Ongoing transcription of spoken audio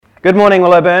Good morning,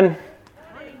 Willowburn.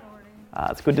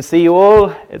 It's good to see you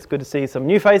all. It's good to see some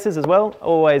new faces as well.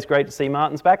 Always great to see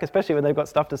Martin's back, especially when they've got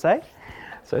stuff to say.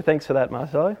 So thanks for that,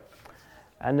 Marcelo.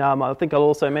 And I think I'll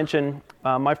also mention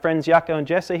my friends Jaco and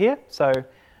Jess are here. So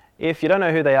if you don't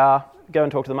know who they are, go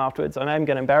and talk to them afterwards. I am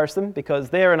going to embarrass them because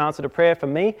they're an answer to prayer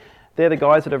from me. They're the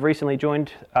guys that have recently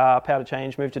joined Power to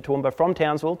Change, moved to Toowoomba from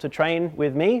Townsville to train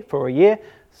with me for a year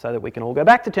so that we can all go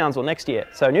back to Townsville next year.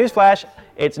 So newsflash,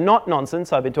 it's not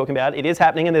nonsense I've been talking about. It is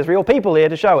happening and there's real people here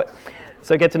to show it.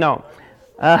 So get to know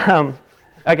them.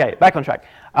 Okay, back on track.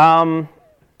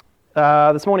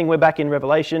 This morning we're back in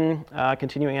Revelation,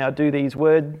 continuing our Do These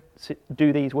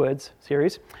Words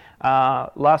series.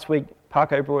 Last week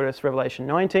Parko brought us Revelation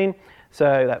 19,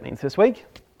 so that means this week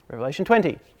Revelation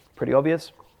 20. Pretty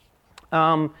obvious.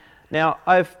 Now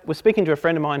I was speaking to a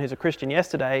friend of mine who's a Christian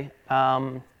yesterday,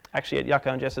 actually at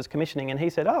Jaco and Jess's commissioning, and he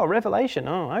said, "Oh, Revelation.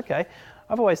 Oh, okay.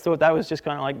 I've always thought that was just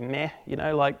kind of like meh,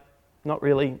 like not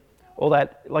really." All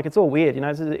that, like it's all weird,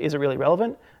 is it really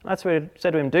relevant? And that's what I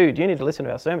said to him, dude, you need to listen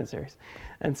to our sermon series,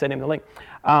 and send him the link.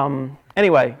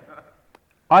 Anyway,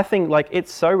 I think like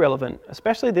it's so relevant,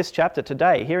 especially this chapter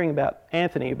today, hearing about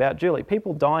Anthony, about Julie,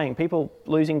 people dying, people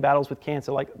losing battles with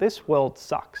cancer. Like this world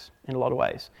sucks in a lot of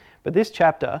ways. But this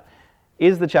chapter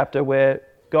is the chapter where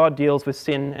God deals with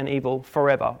sin and evil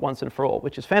forever, once and for all,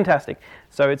 which is fantastic.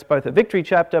 So it's both a victory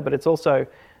chapter, but it's also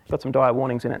got some dire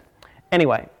warnings in it.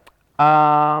 Anyway,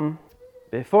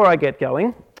 before I get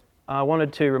going, I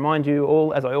wanted to remind you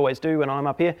all, as I always do when I'm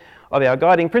up here, of our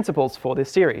guiding principles for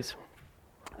this series.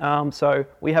 So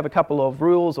we have a couple of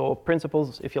rules or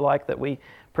principles, if you like, that we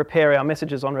prepare our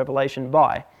messages on Revelation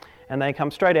by. And they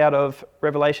come straight out of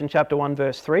Revelation chapter 1,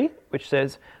 verse 3, which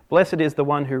says, "Blessed is the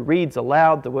one who reads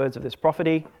aloud the words of this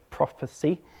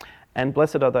prophecy, and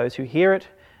blessed are those who hear it,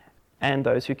 and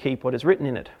those who keep what is written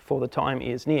in it, for the time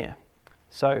is near."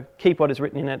 So keep what is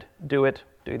written in it, do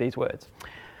these words.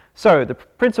 So the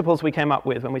principles we came up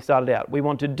with when we started out, we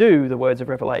want to do the words of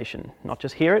Revelation, not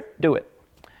just hear it, do it.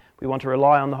 We want to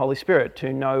rely on the Holy Spirit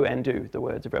to know and do the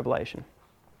words of Revelation.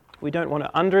 We don't want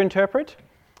to underinterpret,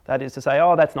 that is to say,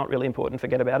 oh, that's not really important,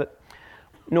 forget about it,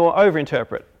 nor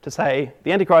overinterpret, to say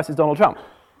the Antichrist is Donald Trump,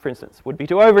 for instance, would be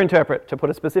to overinterpret, to put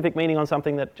a specific meaning on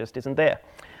something that just isn't there.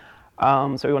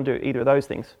 So we want to do either of those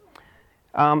things.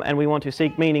 And we want to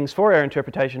seek meanings for our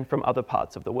interpretation from other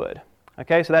parts of the word.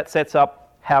 Okay, so that sets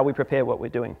up how we prepare what we're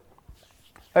doing.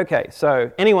 Okay,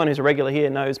 so anyone who's a regular here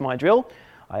knows my drill.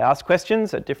 I ask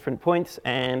questions at different points,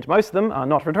 and most of them are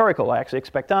not rhetorical. I actually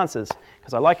expect answers,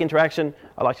 because I like interaction.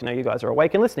 I like to know you guys are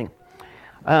awake and listening.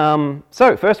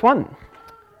 So, first one.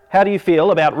 How do you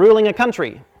feel about ruling a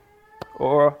country,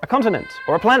 or a continent,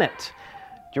 or a planet?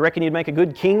 Do you reckon you'd make a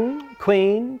good king,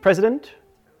 queen, president?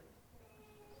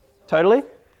 Totally?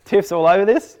 Tiff's all over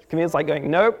this. Camille's like going,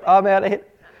 nope, I'm out of here.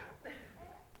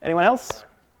 Anyone else?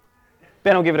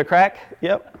 Ben will give it a crack.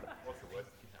 Yep.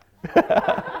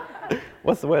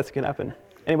 What's the worst that can happen?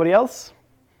 Anybody else?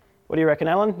 What do you reckon,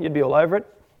 Alan? You'd be all over it.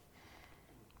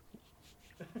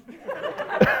 No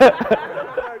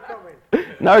comment.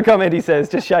 No comment, he says,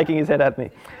 just shaking his head at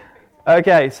me.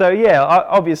 Okay, so yeah,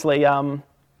 obviously,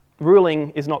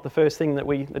 ruling is not the first thing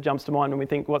that jumps to mind when we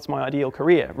think, what's my ideal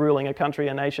career? Ruling a country,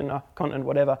 a nation, a continent,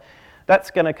 whatever.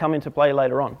 That's going to come into play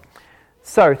later on.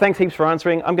 So, thanks heaps for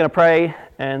answering. I'm going to pray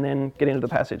and then get into the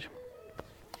passage.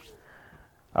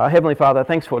 Heavenly Father,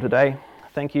 thanks for today.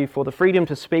 Thank you for the freedom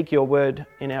to speak your word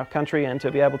in our country and to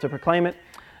be able to proclaim it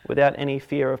without any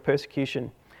fear of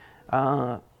persecution.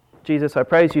 Jesus, I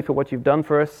praise you for what you've done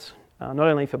for us, not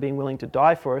only for being willing to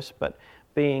die for us, but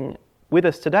being with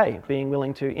us today, being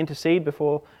willing to intercede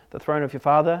before the throne of your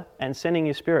Father and sending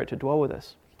your Spirit to dwell with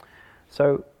us.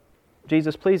 So,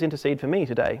 Jesus, please intercede for me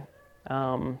today.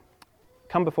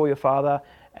 Come before your Father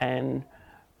and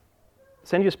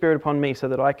send your Spirit upon me so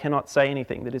that I cannot say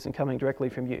anything that isn't coming directly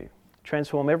from you.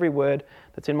 Transform every word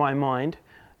that's in my mind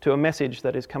to a message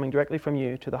that is coming directly from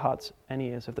you to the hearts and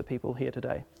ears of the people here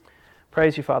today.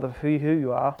 Praise you, Father, for who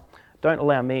you are. Don't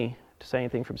allow me to say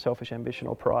anything from selfish ambition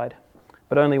or pride,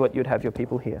 but only what you'd have your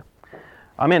people hear.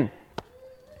 Amen.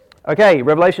 Okay,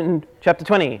 Revelation chapter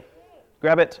 20.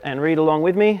 Grab it and read along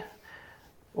with me,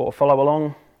 or follow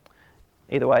along.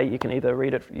 Either way, you can either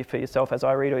read it for yourself as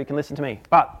I read, or you can listen to me.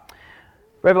 But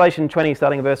Revelation 20,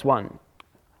 starting at verse 1.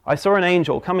 I saw an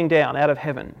angel coming down out of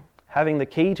heaven, having the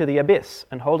key to the abyss,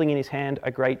 and holding in his hand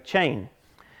a great chain.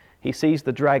 He seized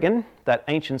the dragon, that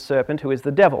ancient serpent who is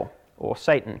the devil, or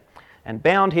Satan, and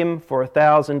bound him for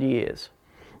 1,000 years.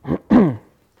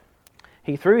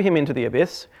 He threw him into the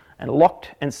abyss, and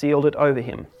locked and sealed it over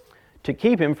him, to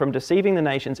keep him from deceiving the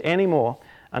nations any more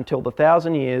until the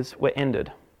 1,000 years were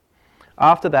ended.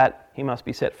 After that, he must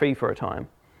be set free for a time.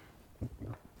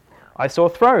 I saw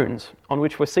thrones on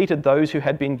which were seated those who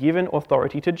had been given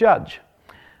authority to judge.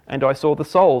 And I saw the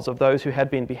souls of those who had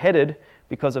been beheaded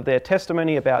because of their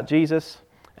testimony about Jesus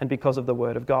and because of the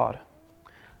word of God.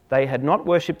 They had not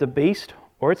worshipped the beast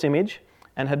or its image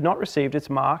and had not received its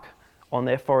mark on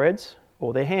their foreheads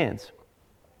or their hands.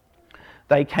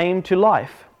 They came to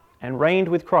life and reigned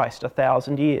with Christ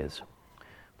 1,000 years.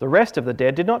 The rest of the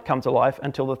dead did not come to life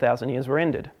until the 1,000 years were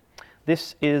ended.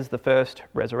 This is the first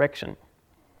resurrection.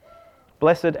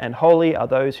 Blessed and holy are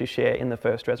those who share in the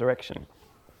first resurrection.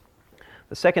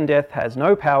 The second death has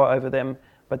no power over them,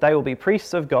 but they will be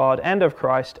priests of God and of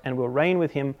Christ and will reign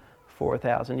with him for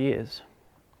 1,000 years.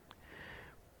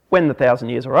 When the 1,000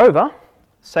 years are over,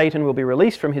 Satan will be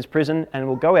released from his prison and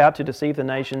will go out to deceive the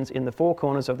nations in the four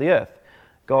corners of the earth,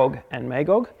 Gog and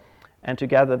Magog, and to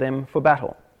gather them for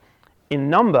battle. In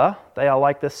number, they are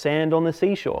like the sand on the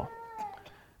seashore.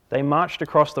 They marched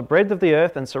across the breadth of the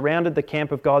earth and surrounded the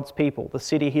camp of God's people, the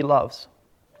city he loves.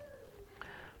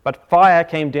 But fire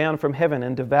came down from heaven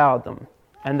and devoured them,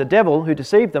 and the devil who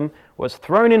deceived them was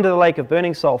thrown into the lake of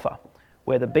burning sulfur,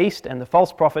 where the beast and the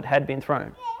false prophet had been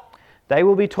thrown. They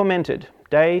will be tormented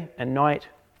day and night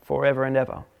forever and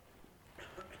ever.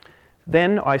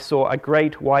 Then I saw a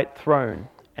great white throne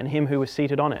and him who was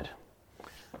seated on it.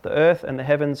 The earth and the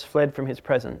heavens fled from his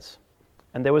presence,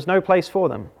 and there was no place for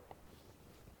them.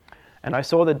 And I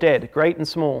saw the dead, great and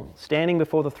small, standing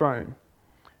before the throne,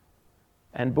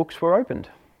 and books were opened.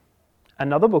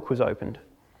 Another book was opened,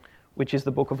 which is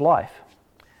the book of life.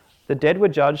 The dead were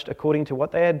judged according to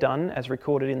what they had done as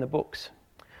recorded in the books.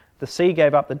 The sea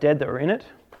gave up the dead that were in it,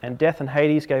 and death and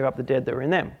Hades gave up the dead that were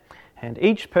in them. And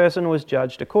each person was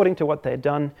judged according to what they had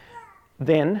done.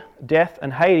 Then death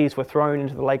and Hades were thrown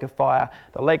into the lake of fire.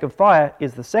 The lake of fire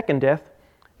is the second death,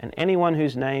 and anyone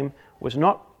whose name was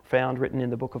not found written in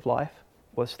the book of life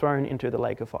was thrown into the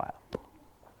lake of fire.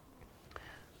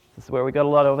 This is where we got a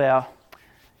lot of our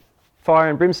fire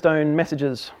and brimstone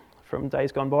messages from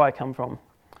days gone by come from.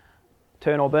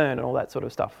 Turn or burn and all that sort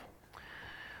of stuff.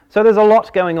 So there's a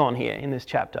lot going on here in this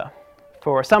chapter.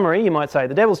 For a summary, you might say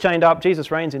the devil's chained up, Jesus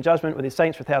reigns in judgment with his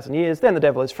saints for 1,000 years, then the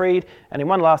devil is freed, and in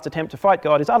one last attempt to fight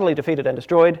God is utterly defeated and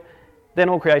destroyed. Then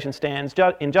all creation stands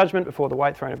in judgment before the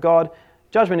white throne of God.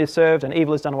 Judgment is served and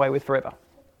evil is done away with forever.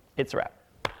 It's a wrap.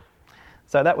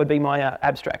 So that would be my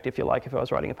abstract, if you like, if I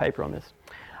was writing a paper on this.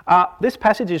 This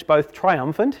passage is both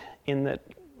triumphant in that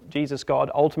Jesus, God,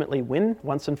 ultimately win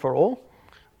once and for all.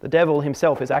 The devil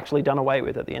himself is actually done away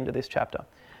with at the end of this chapter.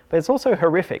 But it's also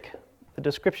horrific, the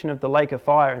description of the lake of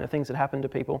fire and the things that happen to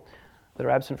people that are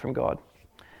absent from God.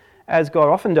 As God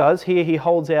often does, here he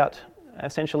holds out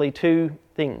essentially two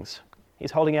things.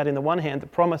 He's holding out in the one hand the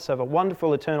promise of a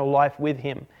wonderful eternal life with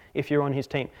him if you're on his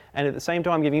team, and at the same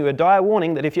time giving you a dire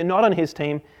warning that if you're not on his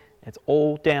team, it's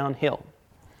all downhill.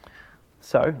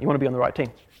 So you want to be on the right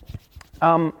team.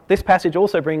 This passage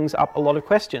also brings up a lot of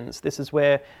questions. This is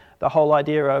where the whole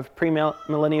idea of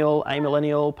premillennial,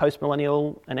 amillennial,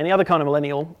 postmillennial, and any other kind of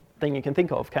millennial thing you can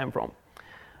think of came from.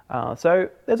 So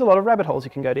there's a lot of rabbit holes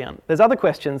you can go down. There's other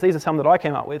questions. These are some that I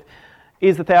came up with.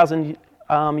 Is the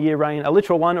 1,000-year reign a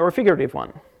literal one or a figurative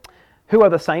one? Who are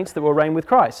the saints that will reign with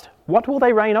Christ? What will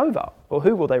they reign over? Or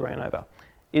who will they reign over?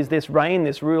 Is this reign,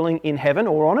 this ruling in heaven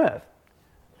or on earth?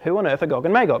 Who on earth are Gog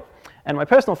and Magog? And my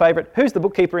personal favourite, who's the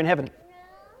bookkeeper in heaven?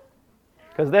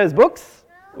 Because there's books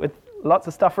with lots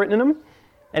of stuff written in them.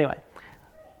 Anyway,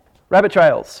 rabbit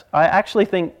trails. I actually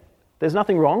think there's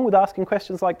nothing wrong with asking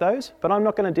questions like those, but I'm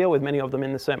not going to deal with many of them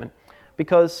in the sermon,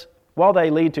 because while they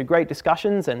lead to great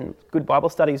discussions and good Bible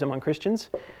studies among Christians,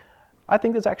 I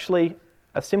think there's actually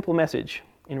a simple message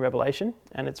in Revelation,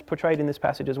 and it's portrayed in this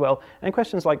passage as well, and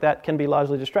questions like that can be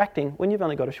largely distracting when you've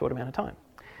only got a short amount of time.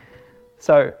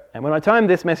 So, and when I timed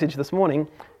this message this morning,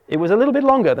 it was a little bit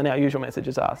longer than our usual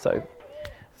messages are, so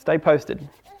stay posted.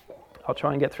 I'll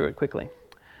try and get through it quickly.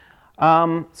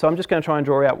 So I'm just going to try and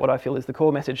draw out what I feel is the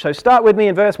core message. So start with me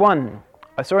in verse 1.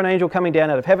 I saw an angel coming down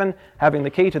out of heaven, having the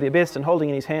key to the abyss and holding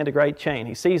in his hand a great chain.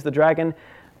 He seized the dragon,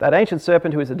 that ancient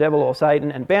serpent who is the devil or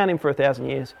Satan, and bound him for 1,000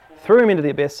 years, threw him into the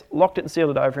abyss, locked it and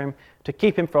sealed it over him to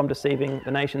keep him from deceiving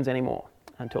the nations anymore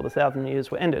until the 1,000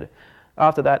 years were ended.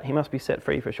 After that, he must be set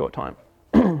free for a short time.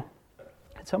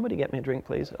 Could somebody get me a drink,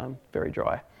 please? I'm very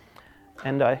dry.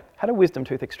 And I had a wisdom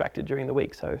tooth extracted during the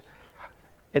week, so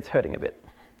it's hurting a bit.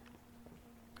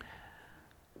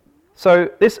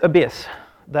 So this abyss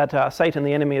that Satan,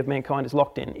 the enemy of mankind, is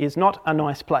locked in is not a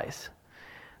nice place.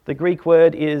 The Greek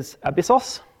word is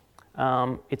abyssos.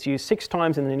 It's used 6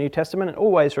 times in the New Testament and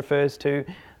always refers to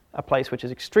a place which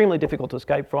is extremely difficult to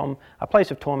escape from, a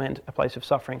place of torment, a place of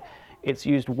suffering. It's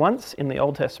used once in the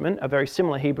Old Testament, a very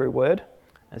similar Hebrew word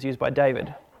as used by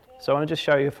David. So I want to just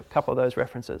show you a couple of those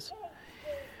references.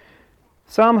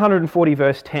 Psalm 140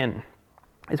 verse 10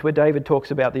 is where David talks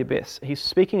about the abyss. He's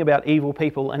speaking about evil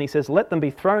people and he says, "Let them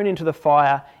be thrown into the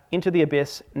fire, into the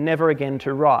abyss, never again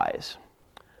to rise."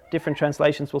 Different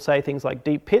translations will say things like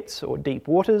deep pits or deep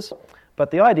waters,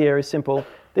 but the idea is simple.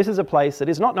 This is a place that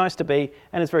is not nice to be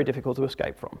and it's very difficult to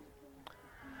escape from.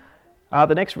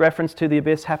 The next reference to the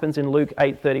abyss happens in Luke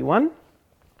 8:31,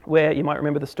 where you might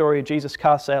remember the story of Jesus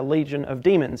casts a legion of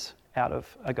demons out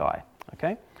of a guy.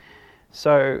 Okay,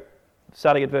 so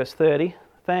starting at verse 30.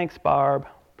 Thanks, Barb.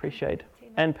 Appreciate.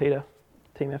 And Peter.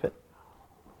 Team effort.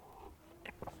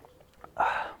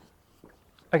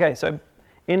 Okay, so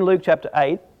in Luke chapter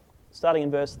 8, starting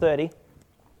in verse 30,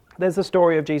 there's the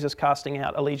story of Jesus casting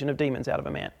out a legion of demons out of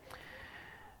a man.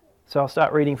 So I'll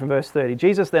start reading from verse 30.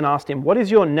 Jesus then asked him, "What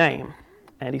is your name?"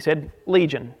 And he said,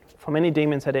 "Legion," for many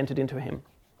demons had entered into him.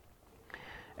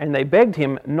 And they begged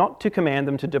him not to command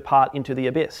them to depart into the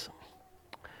abyss.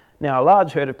 Now a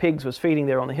large herd of pigs was feeding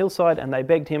there on the hillside, and they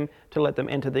begged him to let them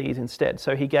enter these instead.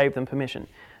 So he gave them permission.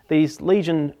 These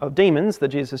legion of demons that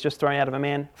Jesus has just thrown out of a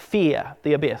man fear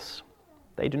the abyss.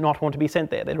 They do not want to be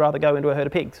sent there. They'd rather go into a herd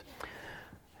of pigs.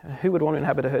 Who would want to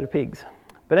inhabit a herd of pigs?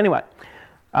 But anyway,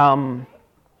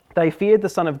 they feared the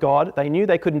Son of God. They knew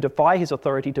they couldn't defy his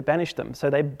authority to banish them,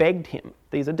 so they begged him.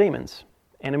 These are demons,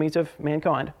 enemies of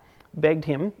mankind. Begged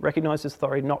him, recognised his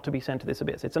authority, not to be sent to this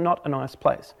abyss. It's not a nice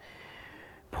place.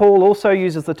 Paul also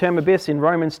uses the term abyss in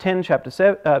Romans 10, chapter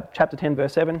 10,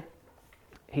 verse 7.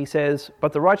 He says,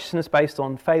 "But the righteousness based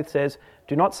on faith says,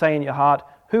 do not say in your heart,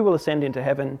 who will ascend into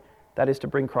heaven, that is to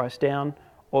bring Christ down,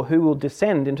 or who will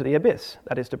descend into the abyss,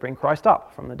 that is to bring Christ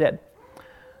up from the dead."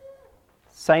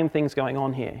 Same thing's going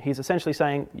on here. He's essentially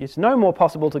saying it's no more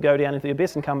possible to go down into the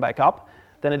abyss and come back up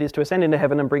than it is to ascend into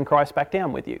heaven and bring Christ back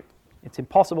down with you. It's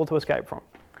impossible to escape from.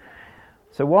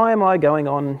 So why am I going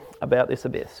on about this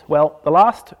abyss? Well, the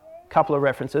last couple of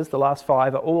references, the last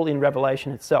 5, are all in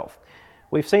Revelation itself.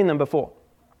 We've seen them before.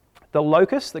 The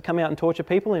locusts that come out and torture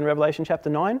people in Revelation chapter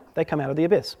 9, they come out of the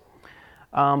abyss.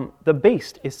 The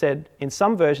beast is said, in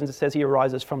some versions it says he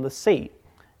arises from the sea.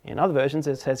 In other versions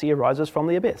it says he arises from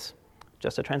the abyss.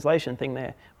 Just a translation thing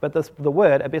there. But the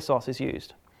word abyssos is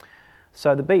used.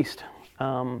 So the beast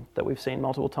that we've seen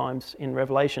multiple times in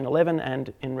Revelation 11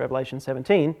 and in Revelation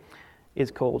 17 is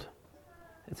called,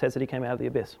 it says that he came out of the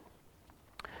abyss.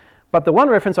 But the one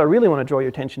reference I really want to draw your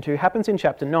attention to happens in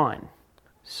chapter 9.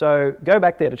 So go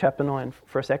back there to chapter 9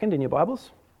 for a second in your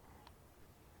Bibles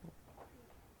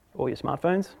or your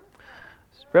smartphones.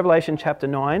 Revelation chapter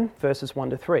 9, verses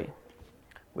 1 to 3.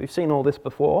 We've seen all this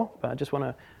before, but I just want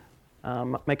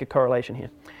to make a correlation here.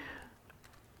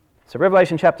 So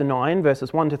Revelation chapter 9,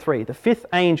 verses 1 to 3. "The fifth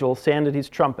angel sounded his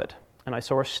trumpet, and I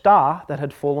saw a star that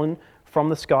had fallen from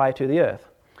the sky to the earth.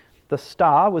 The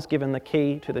star was given the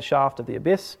key to the shaft of the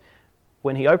abyss.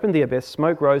 When he opened the abyss,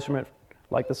 smoke rose from it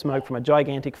like the smoke from a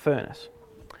gigantic furnace.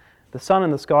 The sun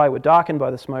and the sky were darkened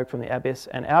by the smoke from the abyss,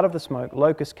 and out of the smoke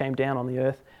locusts came down on the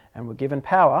earth and were given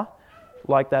power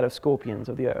like that of scorpions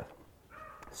of the earth."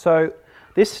 So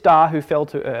this star who fell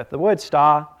to earth, the word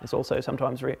star is also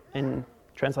sometimes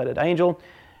translated angel.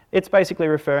 It's basically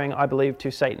referring, I believe,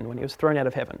 to Satan when he was thrown out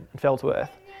of heaven and fell to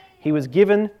earth. He was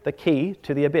given the key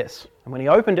to the abyss. And when he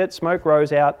opened it, smoke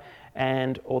rose out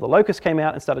and all the locusts came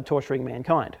out and started torturing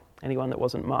mankind, anyone that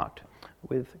wasn't marked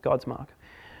with God's mark.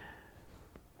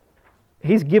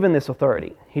 He's given this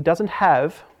authority. He doesn't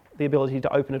have the ability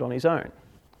to open it on his own.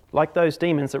 Like those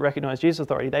demons that recognize Jesus'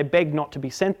 authority, they beg not to be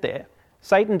sent there.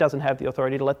 Satan doesn't have the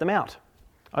authority to let them out.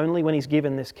 Only when he's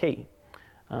given this key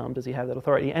does he have that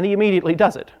authority. And he immediately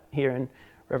does it here in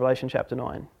Revelation chapter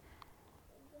 9.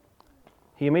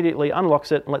 He immediately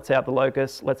unlocks it and lets out the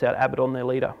locusts, lets out Abaddon, their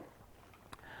leader.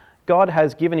 God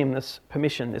has given him this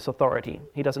permission, this authority.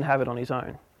 He doesn't have it on his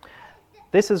own.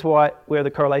 This is where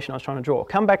the correlation I was trying to draw.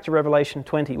 Come back to Revelation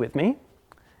 20 with me,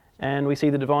 and we see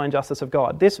the divine justice of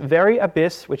God. This very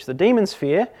abyss, which the demons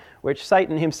fear, which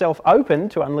Satan himself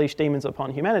opened to unleash demons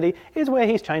upon humanity, is where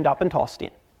he's chained up and tossed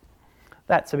in.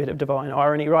 That's a bit of divine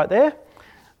irony right there.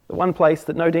 The one place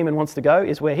that no demon wants to go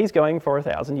is where he's going for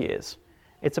 1,000 years.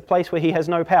 It's a place where he has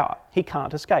no power. He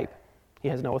can't escape. He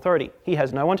has no authority. He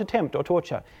has no one to tempt or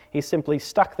torture. He's simply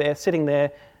stuck there, sitting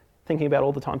there, thinking about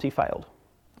all the times he failed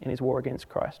in his war against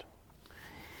Christ.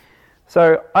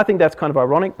 So I think that's kind of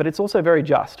ironic, but it's also very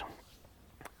just.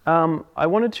 I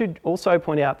wanted to also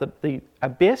point out that the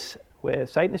abyss, where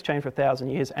Satan is chained for 1,000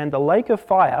 years, and the lake of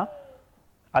fire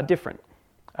are different,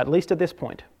 at least at this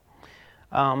point.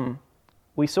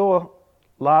 We saw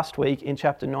last week in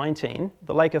chapter 19,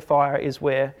 the lake of fire is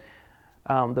where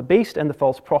the beast and the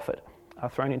false prophet are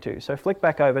thrown into. So flick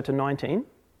back over to 19,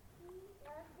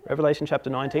 Revelation chapter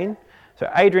 19. So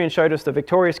Adrian showed us the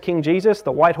victorious King Jesus,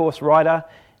 the white horse rider.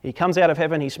 He comes out of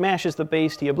heaven, he smashes the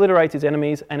beast, he obliterates his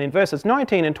enemies, and in verses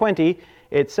 19 and 20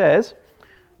 it says,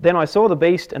 "Then I saw the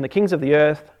beast and the kings of the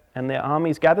earth and their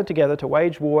armies gathered together to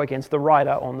wage war against the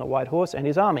rider on the white horse and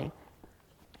his army.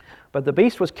 But the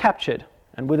beast was captured,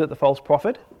 and with it the false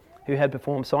prophet, who had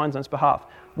performed signs on his behalf.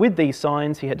 With these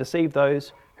signs he had deceived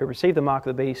those who received the mark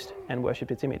of the beast and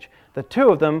worshipped its image. The two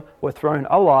of them were thrown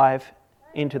alive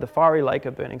into the fiery lake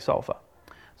of burning sulfur."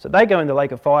 So they go in the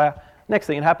lake of fire. Next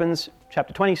thing that happens,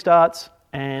 chapter 20 starts,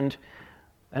 and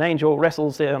an angel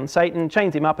wrestles on Satan,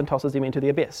 chains him up and tosses him into the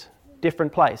abyss.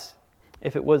 Different place.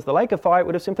 If it was the lake of fire, it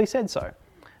would have simply said so.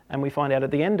 And we find out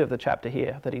at the end of the chapter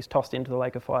here that he's tossed into the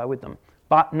lake of fire with them.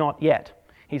 But not yet.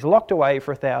 He's locked away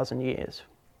for 1,000 years.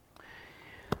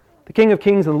 The King of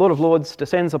Kings and Lord of Lords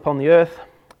descends upon the earth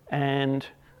and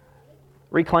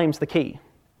reclaims the key.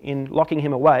 In locking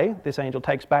him away, this angel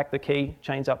takes back the key,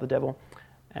 chains up the devil,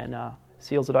 and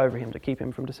seals it over him to keep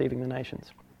him from deceiving the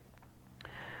nations.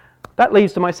 That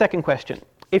leads to my second question.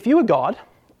 If you were God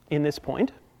in this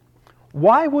point,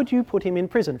 why would you put him in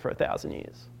prison for 1,000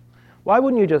 years? Why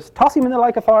wouldn't you just toss him in the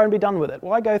lake of fire and be done with it?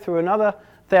 Why go through another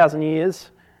 1,000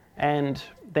 years and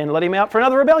then let him out for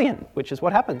another rebellion, which is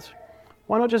what happens?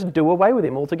 Why not just do away with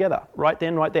him altogether, right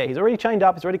then, right there? He's already chained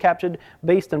up, he's already captured,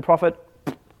 beast and prophet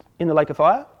in the lake of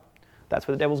fire. That's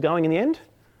where the devil's going in the end.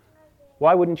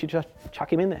 Why wouldn't you just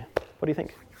chuck him in there? What do you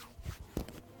think?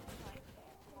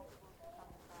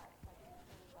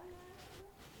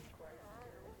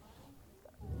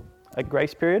 A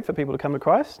grace period for people to come to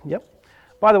Christ? Yep.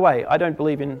 By the way, I don't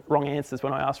believe in wrong answers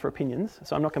when I ask for opinions,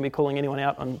 so I'm not going to be calling anyone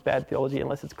out on bad theology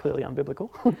unless it's clearly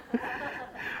unbiblical.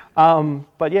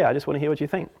 But yeah, I just want to hear what you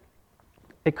think.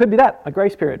 It could be that, a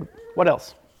grace period. What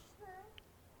else?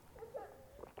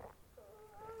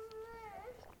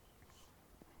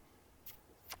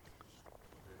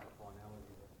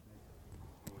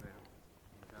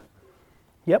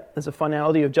 Yep, there's a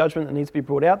finality of judgment that needs to be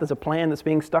brought out. There's a plan that's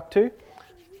being stuck to.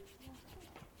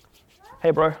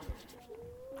 Hey, bro.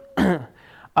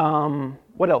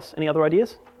 What else? Any other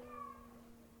ideas?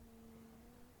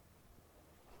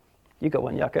 You got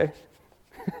one, Yako.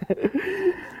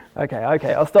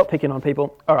 Okay, I'll stop picking on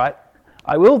people. All right,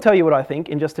 I will tell you what I think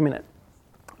in just a minute.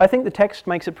 I think the text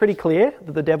makes it pretty clear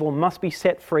that the devil must be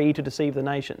set free to deceive the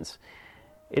nations.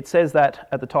 It says that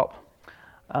at the top.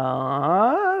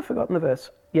 I've forgotten the verse.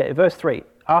 Yeah, verse 3.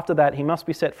 After that, he must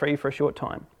be set free for a short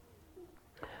time.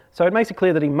 So it makes it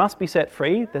clear that he must be set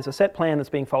free. There's a set plan that's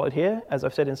being followed here. As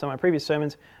I've said in some of my previous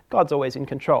sermons, God's always in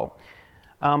control.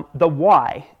 The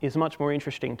why is much more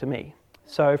interesting to me.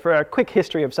 So for a quick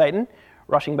history of Satan,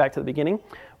 rushing back to the beginning,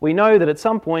 we know that at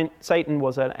some point Satan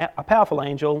was a powerful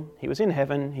angel. He was in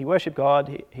heaven. He worshipped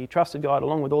God. He trusted God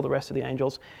along with all the rest of the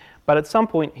angels. But at some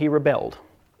point he rebelled,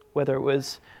 whether it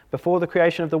was before the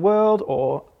creation of the world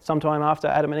or sometime after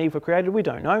Adam and Eve were created, we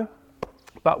don't know.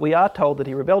 But we are told that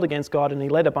he rebelled against God and he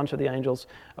led a bunch of the angels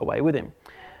away with him.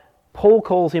 Paul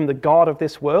calls him the god of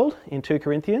this world in 2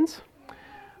 Corinthians.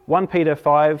 1 Peter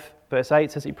 5 verse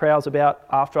 8 says he prowls about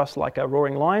after us like a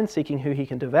roaring lion, seeking who he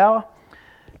can devour.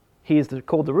 He is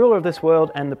called the ruler of this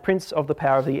world and the prince of the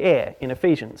power of the air in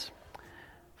Ephesians.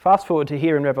 Fast forward to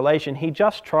here in Revelation, he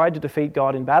just tried to defeat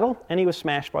God in battle and he was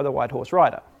smashed by the white horse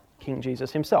rider, King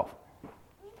Jesus himself.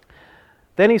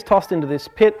 Then he's tossed into this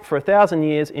pit for 1,000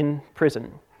 years in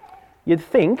prison. You'd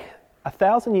think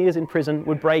 1,000 years in prison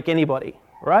would break anybody,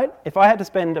 right? If I had to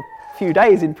spend a few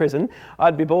days in prison,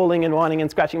 I'd be bawling and whining and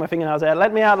scratching my fingernails out,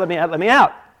 let me out, let me out, let me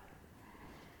out.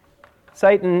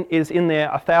 Satan is in there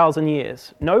 1,000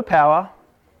 years. No power,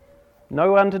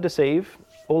 no one to deceive,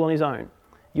 all on his own.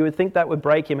 You would think that would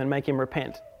break him and make him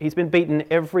repent. He's been beaten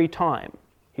every time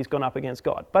he's gone up against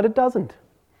God, but it doesn't.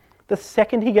 The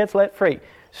second he gets let free,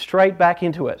 straight back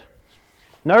into it.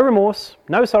 No remorse,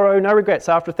 no sorrow, no regrets.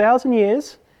 After 1,000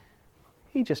 years,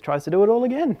 he just tries to do it all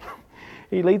again.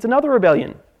 He leads another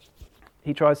rebellion.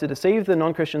 He tries to deceive the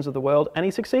non-Christians of the world, and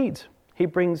he succeeds. He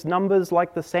brings numbers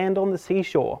like the sand on the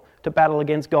seashore to battle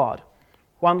against God.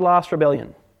 One last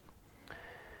rebellion.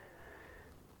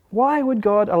 Why would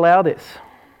God allow this?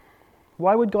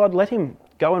 Why would God let him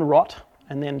go and rot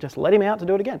and then just let him out to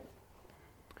do it again?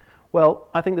 Well,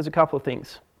 I think there's a couple of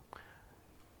things.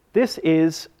 This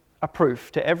is a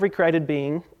proof to every created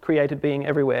being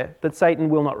everywhere that Satan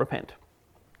will not repent.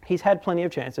 He's had plenty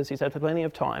of chances, he's had plenty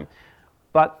of time,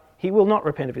 but he will not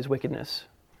repent of his wickedness.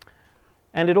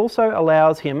 And it also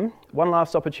allows him one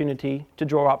last opportunity to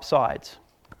draw up sides.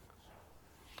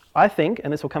 I think,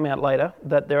 and this will come out later,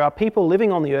 that there are people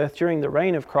living on the earth during the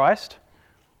reign of Christ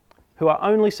who are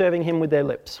only serving him with their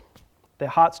lips. Their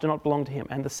hearts do not belong to him.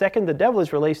 And the second the devil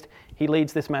is released, he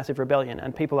leads this massive rebellion,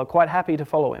 and people are quite happy to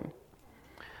follow him.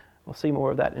 We'll see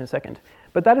more of that in a second.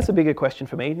 But that is a bigger question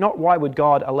for me. Not why would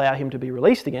God allow him to be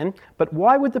released again, but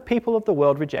why would the people of the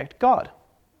world reject God?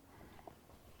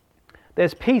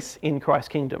 There's peace in Christ's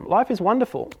kingdom. Life is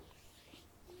wonderful.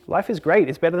 Life is great.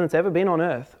 It's better than it's ever been on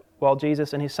earth while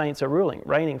Jesus and his saints are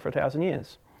reigning for 1,000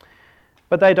 years.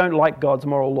 But they don't like God's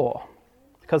moral law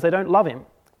because they don't love him.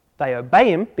 They obey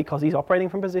him because he's operating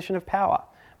from a position of power.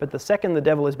 But the second the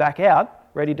devil is back out,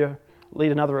 ready to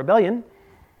lead another rebellion,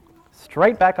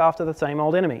 straight back after the same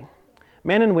old enemy.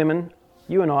 Men and women,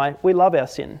 you and I, we love our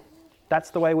sin.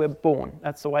 That's the way we're born.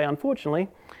 That's the way, unfortunately,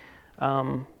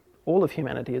 all of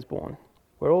humanity is born.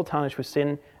 We're all tarnished with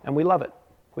sin and we love it.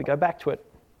 We go back to it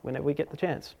whenever we get the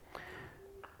chance.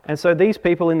 And so these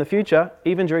people in the future,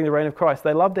 even during the reign of Christ,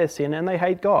 they love their sin and they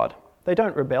hate God. They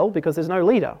don't rebel because there's no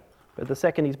leader. But the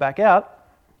second he's back out,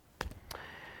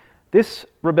 this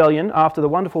rebellion after the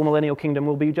wonderful millennial kingdom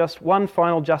will be just one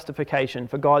final justification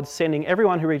for God sending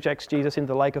everyone who rejects Jesus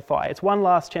into the lake of fire. It's one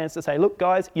last chance to say, look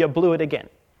guys, you blew it again.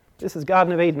 This is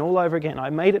Garden of Eden all over again.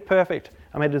 I made it perfect.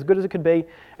 I made it as good as it could be.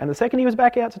 And the second he was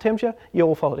back out to tempt you, you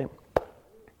all followed him.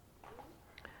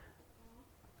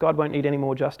 God won't need any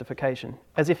more justification,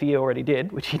 as if he already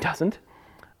did, which he doesn't.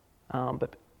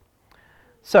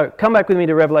 So, come back with me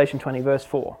to Revelation 20, verse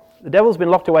 4. The devil's been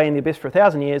locked away in the abyss for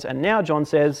 1,000 years, and now John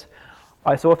says,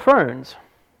 I saw thrones.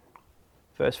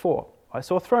 Verse 4, I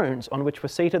saw thrones on which were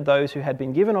seated those who had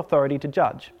been given authority to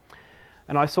judge.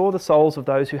 And I saw the souls of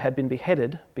those who had been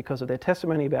beheaded because of their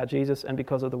testimony about Jesus and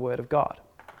because of the word of God.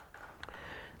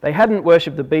 They hadn't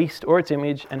worshipped the beast or its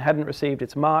image and hadn't received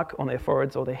its mark on their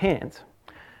foreheads or their hands.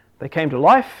 They came to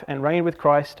life and reigned with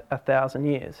Christ 1,000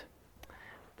 years.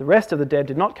 The rest of the dead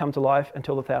did not come to life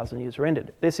until the 1,000 years were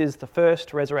ended. This is the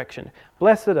first resurrection.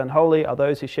 Blessed and holy are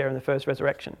those who share in the first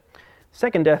resurrection.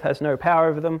 Second death has no power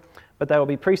over them, but they will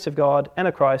be priests of God and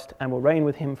of Christ and will reign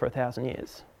with him for 1,000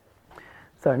 years.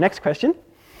 So, next question.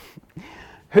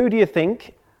 Who do you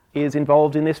think is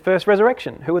involved in this first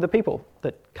resurrection? Who are the people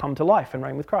that come to life and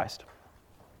reign with Christ?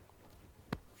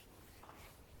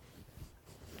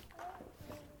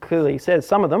 Clearly says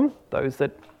some of them, those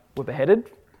that were beheaded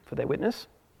for their witness,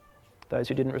 those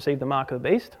who didn't receive the mark of the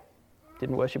beast,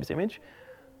 didn't worship his image.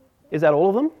 Is that all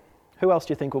of them? Who else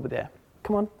do you think will be there?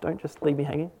 Come on, don't just leave me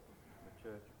hanging.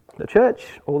 The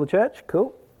church, all the church,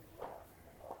 cool.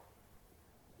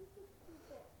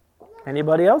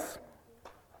 Anybody else?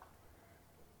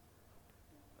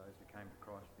 Those who came to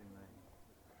Christ in the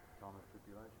time of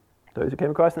tribulation. Those who came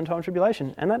to Christ in the time of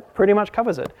tribulation. And that pretty much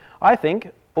covers it. I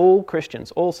think all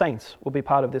Christians, all saints will be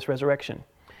part of this resurrection.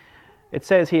 It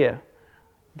says here,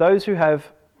 those who have,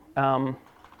 I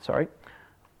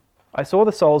saw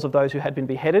the souls of those who had been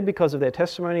beheaded because of their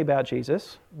testimony about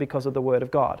Jesus, because of the word of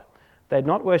God. They had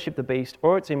not worshipped the beast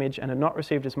or its image and had not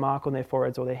received his mark on their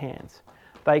foreheads or their hands.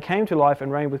 They came to life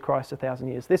and reigned with Christ 1,000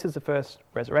 years. This is the first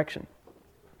resurrection.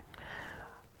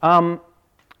 I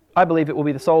believe it will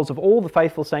be the souls of all the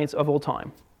faithful saints of all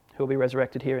time who will be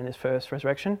resurrected here in this first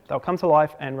resurrection. They'll come to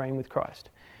life and reign with Christ.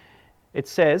 It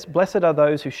says, blessed are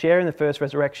those who share in the first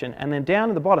resurrection. And then down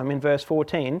at the bottom in verse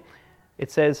 14,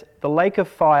 it says, the lake of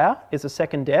fire is the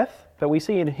second death. But we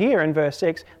see here in verse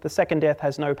 6, the second death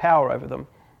has no power over them.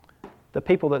 The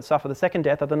people that suffer the second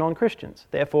death are the non-Christians.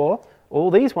 Therefore,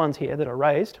 all these ones here that are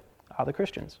raised are the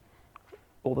Christians,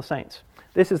 all the saints.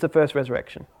 This is the first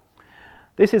resurrection.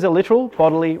 This is a literal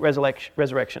bodily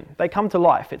resurrection. They come to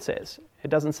life, it says. It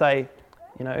doesn't say,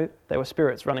 they were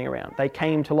spirits running around. They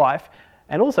came to life.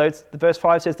 And also, verse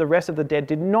 5 says the rest of the dead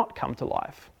did not come to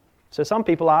life. So some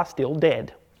people are still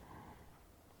dead.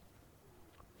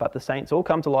 But the saints all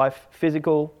come to life,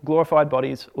 physical, glorified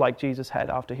bodies like Jesus had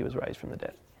after he was raised from the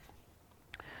dead.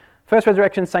 First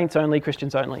resurrection, saints only,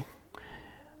 Christians only.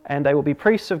 And they will be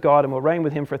priests of God and will reign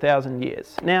with him for 1,000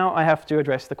 years. Now I have to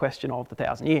address the question of the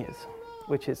 1,000 years,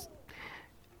 which is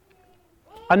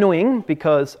annoying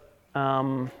because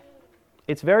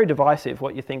it's very divisive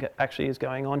what you think actually is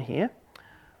going on here.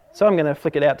 So I'm going to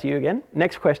flick it out to you again.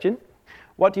 Next question.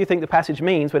 What do you think the passage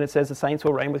means when it says the saints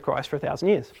will reign with Christ for 1,000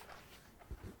 years?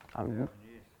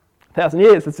 1,000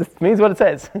 years. It just means what it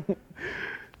says.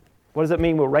 What does it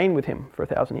mean we'll reign with him for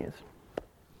 1,000 years?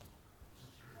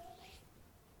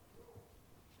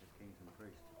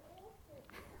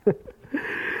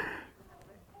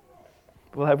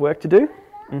 We'll have work to do.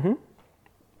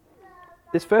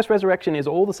 This first resurrection is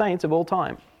all the saints of all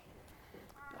time.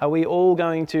 Are we all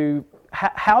going to...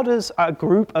 How does a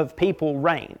group of people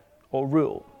reign or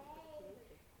rule?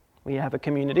 We have a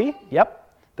community. Yep.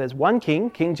 There's one king,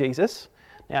 King Jesus.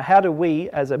 Now, how do we,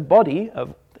 as a body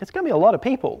of, it's going to be a lot of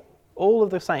people, all of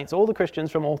the saints, all the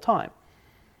Christians from all time.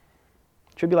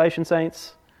 Tribulation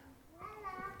saints,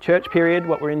 church period,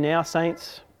 what we're in now,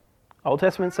 saints, Old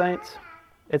Testament saints.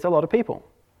 It's a lot of people.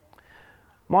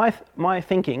 My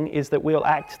thinking is that we'll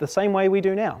act the same way we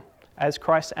do now, as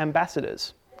Christ's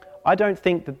ambassadors. I don't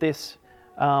think that this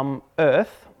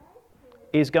earth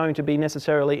is going to be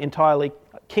necessarily entirely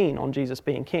keen on Jesus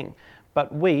being king.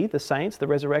 But we, the saints, the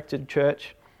resurrected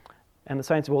church, and the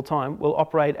saints of all time, will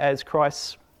operate as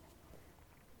Christ's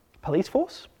police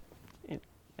force,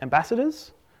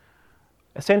 ambassadors.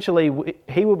 Essentially,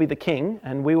 he will be the king,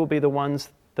 and we will be the ones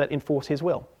that enforce his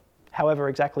will. However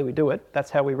exactly we do it, that's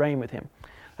how we reign with him.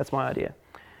 That's my idea.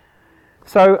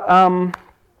 So,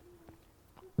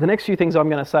 the next few things I'm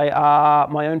going to say are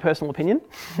my own personal opinion.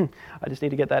 I just need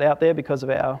to get that out there because of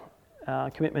our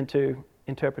commitment to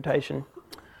interpretation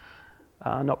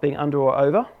not being under or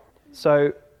over.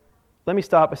 So let me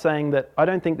start by saying that I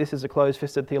don't think this is a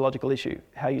closed-fisted theological issue,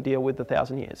 how you deal with the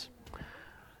 1,000 years.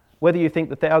 Whether you think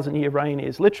the 1,000-year reign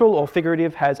is literal or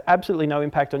figurative has absolutely no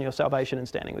impact on your salvation and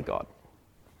standing with God.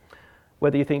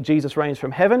 Whether you think Jesus reigns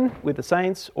from heaven with the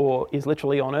saints or is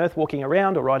literally on earth walking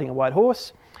around or riding a white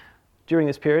horse during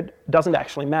this period doesn't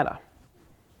actually matter.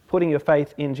 Putting your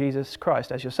faith in Jesus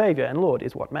Christ as your Saviour and Lord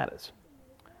is what matters.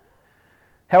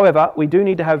 However, we do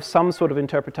need to have some sort of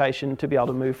interpretation to be able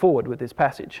to move forward with this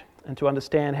passage and to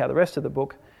understand how the rest of the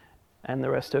book and the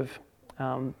rest of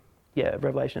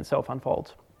Revelation itself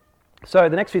unfolds. So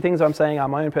the next few things I'm saying are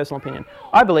my own personal opinion.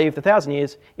 I believe the 1,000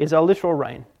 years is a literal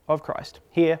reign of Christ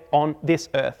here on this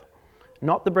earth.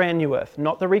 Not the brand new earth,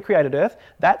 not the recreated earth.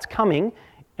 That's coming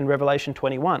in Revelation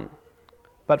 21.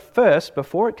 But first,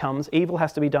 before it comes, evil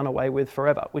has to be done away with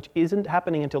forever, which isn't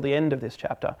happening until the end of this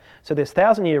chapter. So this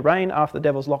 1,000-year reign after the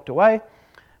devil's locked away,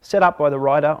 set up by the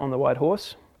rider on the white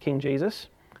horse, King Jesus,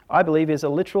 I believe is a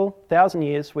literal 1,000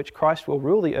 years which Christ will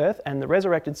rule the earth, and the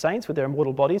resurrected saints with their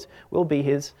immortal bodies will be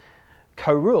his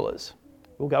co-rulers.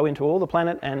 We'll go into all the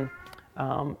planet and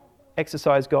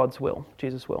exercise God's will,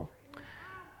 Jesus' will.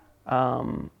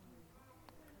 And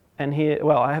here,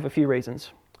 well, I have a few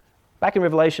reasons. Back in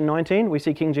Revelation 19, we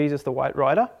see King Jesus, the white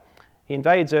rider. He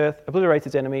invades earth, obliterates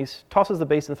his enemies, tosses the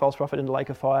beast and the false prophet into the lake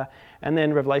of fire. And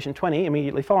then Revelation 20,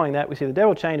 immediately following that, we see the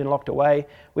devil chained and locked away.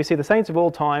 We see the saints of all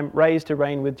time raised to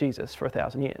reign with Jesus for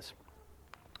 1,000 years.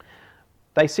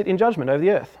 They sit in judgment over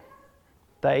the earth.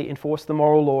 They enforce the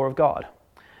moral law of God.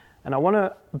 And I want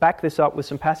to back this up with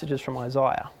some passages from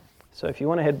Isaiah. So if you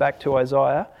want to head back to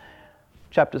Isaiah,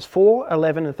 chapters 4,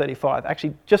 11 and 35.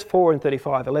 Actually, just 4 and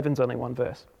 35. 11's only one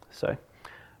verse.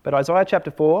 But Isaiah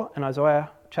chapter 4 and Isaiah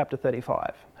chapter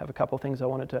 35 have a couple of things I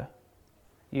wanted to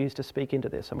use to speak into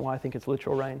this and why I think it's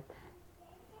literal reign.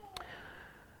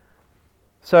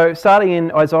 So starting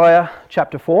in Isaiah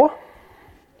chapter 4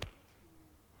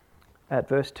 at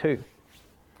verse 2.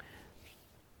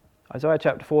 Isaiah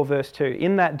chapter 4 verse 2.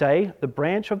 In that day the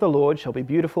branch of the Lord shall be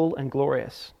beautiful and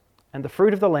glorious, and the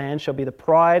fruit of the land shall be the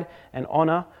pride and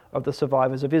honour of the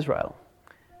survivors of Israel.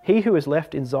 He who is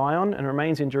left in Zion and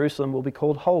remains in Jerusalem will be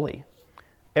called holy.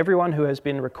 Everyone who has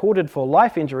been recorded for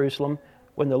life in Jerusalem,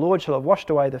 when the Lord shall have washed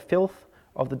away the filth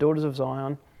of the daughters of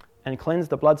Zion and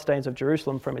cleansed the bloodstains of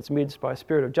Jerusalem from its midst by a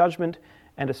spirit of judgment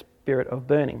and a spirit of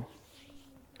burning.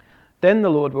 Then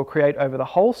the Lord will create over the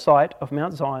whole site of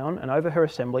Mount Zion and over her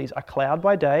assemblies a cloud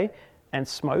by day and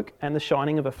smoke and the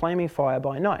shining of a flaming fire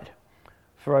by night.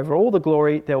 For over all the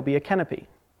glory there will be a canopy.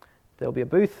 There will be a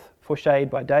booth for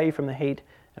shade by day from the heat,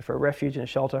 and for a refuge and a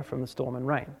shelter from the storm and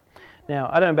rain. Now,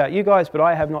 I don't know about you guys, but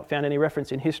I have not found any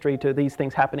reference in history to these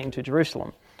things happening to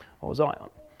Jerusalem or Zion,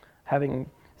 having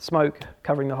smoke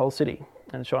covering the whole city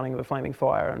and shining of a flaming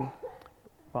fire and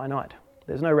by night.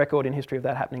 There's no record in history of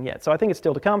that happening yet. So I think it's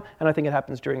still to come, and I think it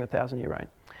happens during the 1,000-year reign.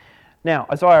 Now,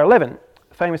 Isaiah 11,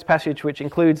 a famous passage which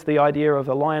includes the idea of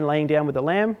a lion laying down with the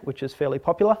lamb, which is fairly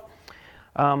popular.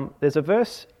 There's a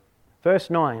verse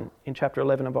 9 in chapter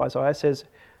 11 of Isaiah says,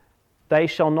 "They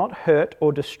shall not hurt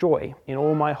or destroy in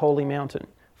all my holy mountain,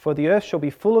 for the earth shall be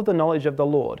full of the knowledge of the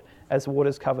Lord, as the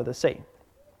waters cover the sea."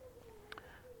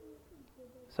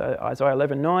 So Isaiah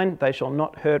 11:9, "They shall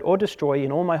not hurt or destroy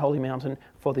in all my holy mountain,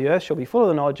 for the earth shall be full of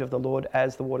the knowledge of the Lord,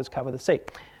 as the waters cover the sea."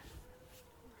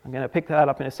 I'm going to pick that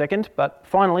up in a second, but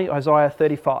finally Isaiah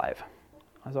 35.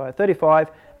 Isaiah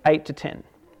 35, 8 to 10.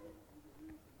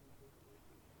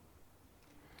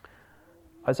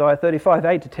 Isaiah 35,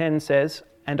 8 to 10 says,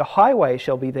 "And a highway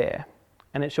shall be there,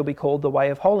 and it shall be called the way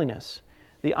of holiness.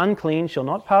 The unclean shall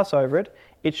not pass over it.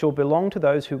 It shall belong to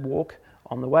those who walk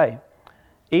on the way.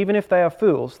 Even if they are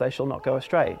fools, they shall not go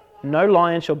astray. No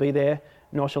lion shall be there,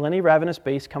 nor shall any ravenous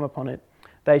beast come upon it.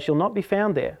 They shall not be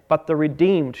found there, but the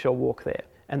redeemed shall walk there,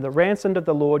 and the ransomed of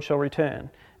the Lord shall return,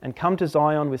 and come to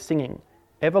Zion with singing.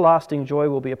 Everlasting joy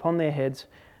will be upon their heads.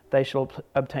 They shall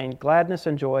obtain gladness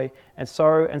and joy, and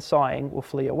sorrow and sighing will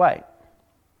flee away.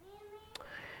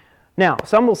 Now,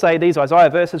 some will say these Isaiah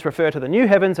verses refer to the new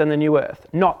heavens and the new earth,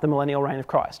 not the millennial reign of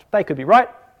Christ. They could be right,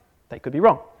 they could be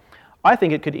wrong. I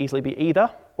think it could easily be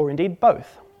either, or indeed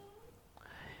both.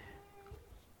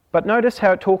 But notice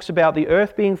how it talks about the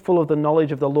earth being full of the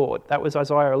knowledge of the Lord. That was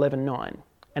Isaiah 11:9.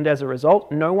 And as a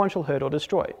result, no one shall hurt or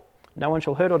destroy. No one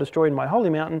shall hurt or destroy in my holy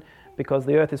mountain, because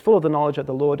the earth is full of the knowledge of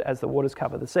the Lord as the waters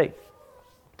cover the sea.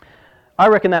 I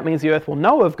reckon that means the earth will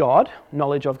know of God,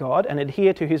 knowledge of God, and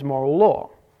adhere to his moral law,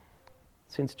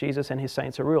 since Jesus and his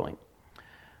saints are ruling.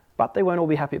 But they won't all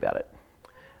be happy about it.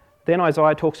 Then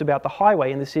Isaiah talks about the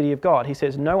highway in the city of God. He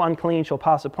says, no unclean shall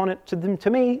pass upon it. To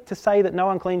me, to say that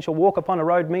no unclean shall walk upon a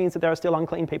road means that there are still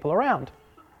unclean people around.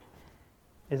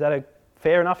 Is that a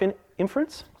fair enough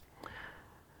inference?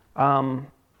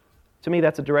 To me,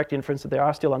 that's a direct inference that there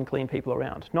are still unclean people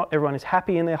around. Not everyone is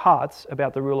happy in their hearts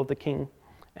about the rule of the king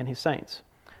and his saints,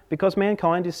 because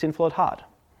mankind is sinful at heart.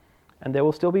 And there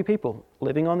will still be people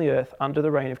living on the earth under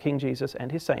the reign of King Jesus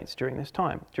and his saints during this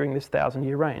time, during this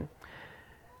 1,000-year reign.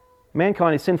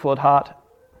 Mankind is sinful at heart.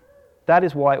 That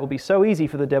is why it will be so easy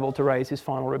for the devil to raise his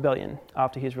final rebellion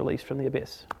after his release from the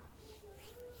abyss.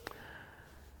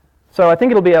 So I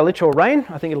think it'll be a literal reign.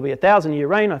 I think it'll be a 1,000-year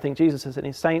reign. I think Jesus and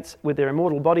his saints with their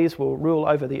immortal bodies will rule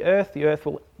over the earth. The earth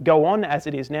will go on as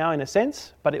it is now in a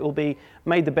sense, but it will be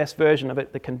made the best version of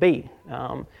it that can be.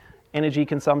 Energy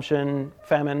consumption,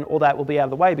 famine, all that will be out of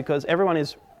the way because everyone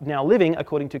is now living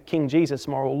according to King Jesus'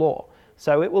 moral law.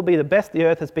 So it will be the best the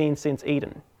earth has been since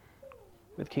Eden,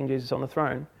 with King Jesus on the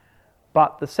throne.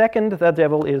 But the second the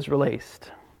devil is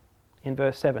released, in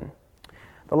verse 7,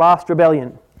 the last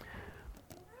rebellion.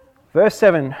 Verse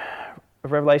 7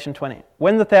 of Revelation 20.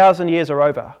 When the 1,000 years are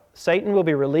over, Satan will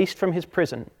be released from his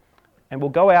prison and will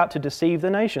go out to deceive the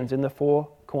nations in the four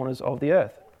corners of the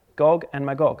earth, Gog and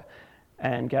Magog,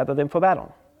 and gather them for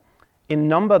battle. In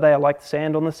number they are like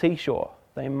sand on the seashore.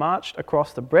 They marched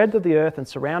across the breadth of the earth and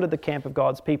surrounded the camp of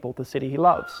God's people, the city he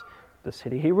loves, the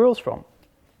city he rules from,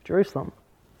 Jerusalem.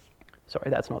 Sorry,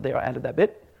 that's not there. I added that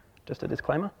bit. Just a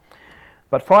disclaimer.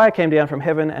 But fire came down from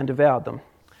heaven and devoured them.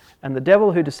 And the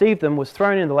devil who deceived them was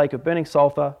thrown in the lake of burning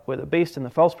sulfur, where the beast and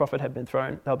the false prophet have been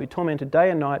thrown. They'll be tormented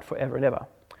day and night forever and ever.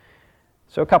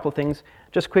 So a couple of things.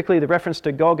 Just quickly, the reference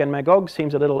to Gog and Magog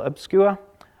seems a little obscure.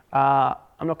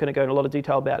 I'm not going to go into a lot of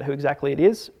detail about who exactly it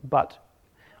is, but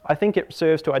I think it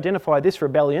serves to identify this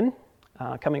rebellion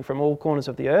coming from all corners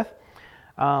of the earth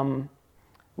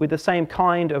with the same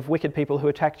kind of wicked people who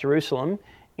attacked Jerusalem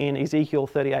in Ezekiel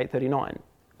 38:39.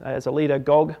 There's a leader,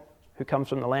 Gog, who comes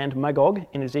from the land Magog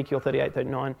in Ezekiel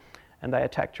 38:39, and they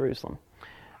attack Jerusalem.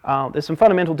 There's some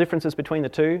fundamental differences between the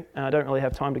two, and I don't really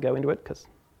have time to go into it because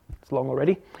it's long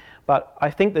already. But I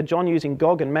think that John using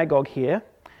Gog and Magog here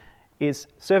is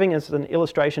serving as an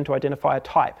illustration to identify a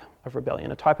type of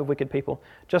rebellion, a type of wicked people,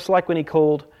 just like when he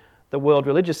called the world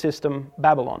religious system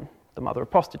Babylon, the mother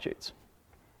of prostitutes.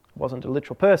 It wasn't a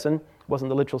literal person, it wasn't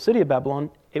the literal city of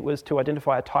Babylon, it was to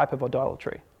identify a type of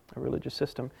idolatry, a religious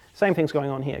system. Same thing's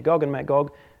going on here, Gog and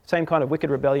Magog, same kind of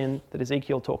wicked rebellion that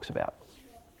Ezekiel talks about.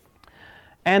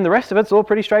 And the rest of it's all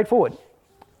pretty straightforward.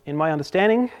 In my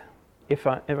understanding, if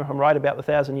I'm right about the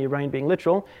 1,000-year reign being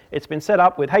literal, it's been set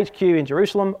up with HQ in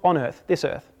Jerusalem on earth, this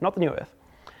earth, not the new earth.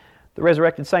 The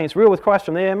resurrected saints rule with Christ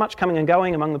from there, much coming and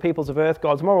going among the peoples of earth.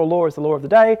 God's moral law is the law of the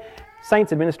day.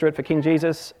 Saints administer it for King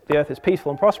Jesus. The earth is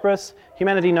peaceful and prosperous.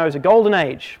 Humanity knows a golden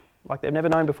age like they've never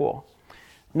known before.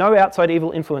 No outside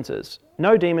evil influences,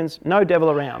 no demons, no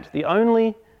devil around. The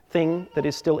only thing that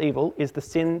is still evil is the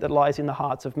sin that lies in the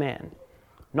hearts of man.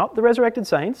 Not the resurrected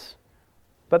saints,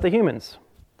 but the humans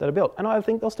that are built. And I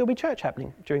think there'll still be church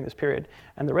happening during this period.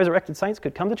 And the resurrected saints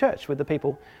could come to church with the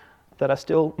people that are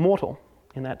still mortal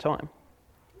in that time.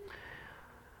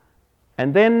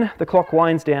 And then the clock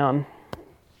winds down,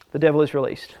 the devil is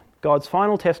released. God's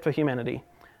final test for humanity.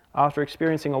 After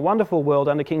experiencing a wonderful world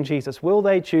under King Jesus, will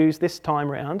they choose this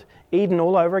time round, Eden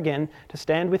all over again, to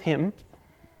stand with him,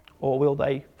 or will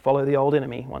they follow the old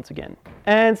enemy once again?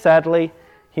 And sadly,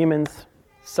 humans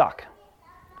suck.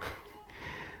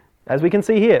 As we can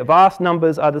see here, vast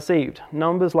numbers are deceived,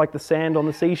 numbers like the sand on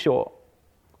the seashore.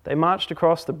 They marched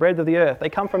across the breadth of the earth. They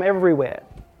come from everywhere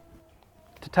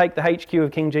to take the HQ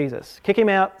of King Jesus. Kick him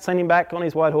out, send him back on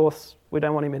his white horse. We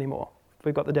don't want him anymore.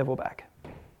 We've got the devil back.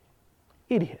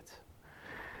 Idiots.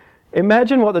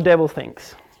 Imagine what the devil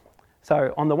thinks.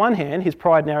 So on the one hand, his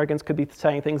pride and arrogance could be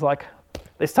saying things like,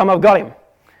 This time I've got him.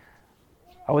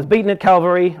 I was beaten at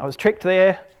Calvary. I was tricked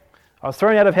there. I was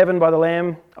thrown out of heaven by the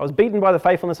Lamb. I was beaten by the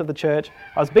faithfulness of the church.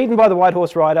 I was beaten by the white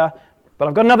horse rider. But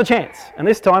I've got another chance. And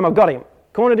this time I've got him.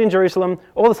 Cornered in Jerusalem.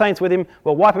 All the saints with him.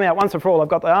 We'll wipe him out once and for all. I've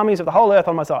got the armies of the whole earth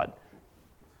on my side.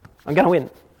 I'm going to win.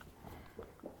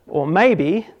 Or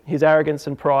maybe his arrogance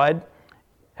and pride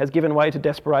has given way to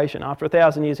desperation. After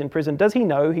 1,000 years in prison, does he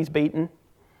know he's beaten?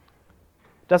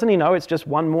 Doesn't he know it's just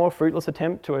one more fruitless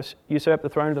attempt to usurp the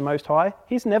throne of the Most High?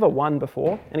 He's never won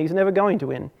before, and he's never going to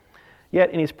win.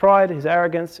 Yet in his pride, his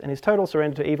arrogance, and his total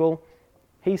surrender to evil,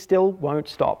 he still won't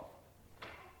stop.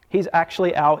 He's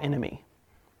actually our enemy.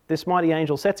 This mighty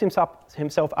angel sets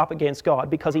himself up against God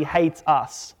because he hates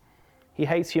us. He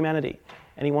hates humanity,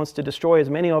 and he wants to destroy as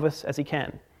many of us as he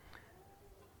can.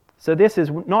 So this is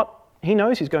not, he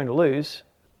knows he's going to lose.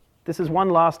 This is one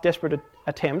last desperate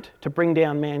attempt to bring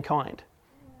down mankind,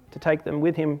 to take them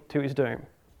with him to his doom.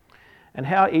 And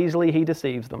how easily he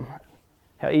deceives them,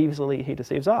 how easily he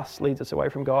deceives us, leads us away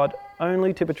from God,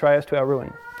 only to betray us to our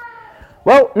ruin.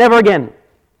 Well, never again.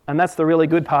 And that's the really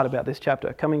good part about this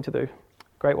chapter, coming to the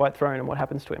great white throne and what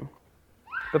happens to him.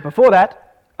 But before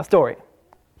that, a story.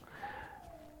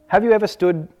 Have you ever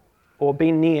stood or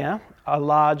been near a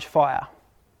large fire?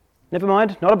 Never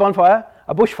mind, not a bonfire,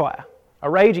 a bushfire, a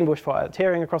raging bushfire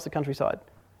tearing across the countryside.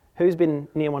 Who's been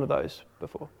near one of those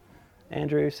before?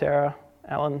 Andrew, Sarah,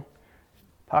 Alan,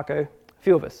 Paco, a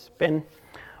few of us. Ben.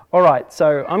 All right,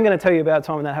 so I'm going to tell you about a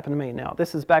time when that happened to me. Now,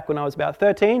 this is back when I was about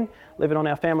 13, living on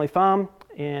our family farm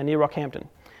near Rockhampton.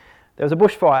 There was a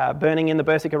bushfire burning in the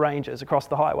Bersica Ranges across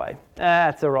the highway.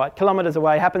 That's all right, kilometres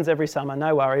away, happens every summer,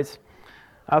 no worries.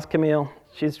 Ask Camille,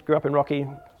 she grew up in Rocky.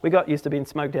 We got used to being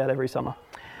smoked out every summer.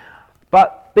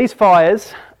 But these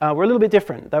fires were a little bit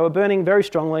different. They were burning very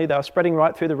strongly, they were spreading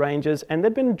right through the ranges, and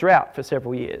there'd been drought for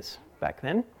several years back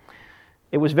then.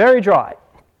 It was very dry.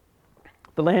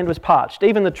 The land was parched.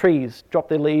 Even the trees dropped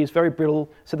their leaves, very brittle,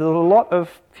 so there was a lot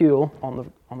of fuel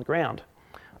on the ground.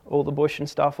 All the bush and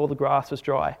stuff, all the grass was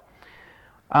dry.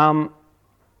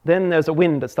 Then there's a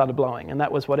wind that started blowing, and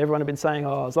that was what everyone had been saying,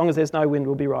 oh, as long as there's no wind,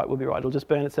 we'll be right, it'll just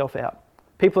burn itself out.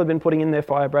 People had been putting in their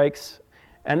fire breaks,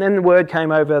 and then the word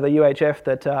came over the UHF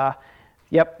that,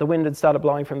 the wind had started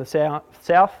blowing from the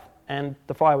south, and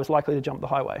the fire was likely to jump the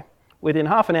highway. Within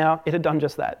half an hour, it had done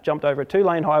just that, jumped over a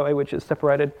 2-lane highway, which is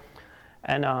separated,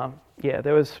 and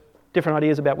there was different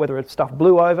ideas about whether stuff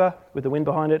blew over with the wind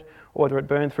behind it, or whether it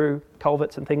burned through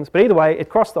culverts and things. But either way, it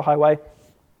crossed the highway,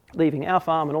 leaving our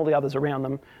farm and all the others around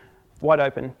them wide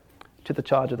open to the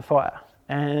charge of the fire.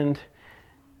 And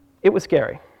it was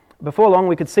scary. Before long,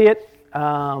 we could see it.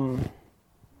 I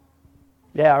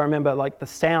remember like the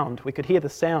sound. We could hear the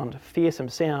sound, fearsome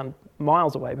sound,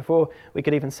 miles away. Before we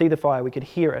could even see the fire, we could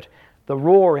hear it. The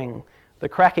roaring, the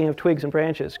cracking of twigs and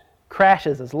branches,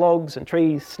 crashes as logs and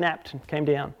trees snapped and came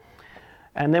down.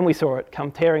 And then we saw it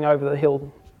come tearing over the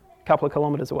hill a couple of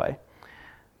kilometres away.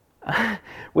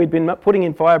 We'd been putting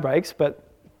in fire breaks, but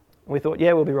we thought,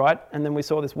 we'll be right. And then we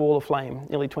saw this wall of flame,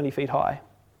 nearly 20 feet high.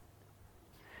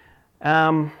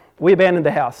 We abandoned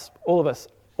the house, all of us,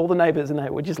 all the neighbours in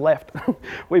there, we just left.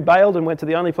 We bailed and went to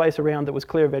the only place around that was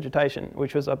clear of vegetation,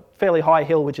 which was a fairly high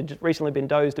hill which had just recently been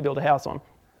dozed to build a house on.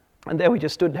 And there we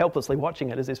just stood helplessly watching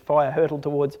it as this fire hurtled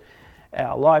towards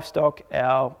our livestock,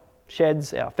 our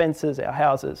sheds, our fences, our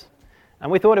houses.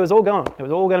 And we thought it was all gone. It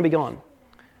was all going to be gone.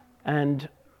 And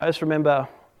I just remember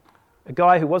a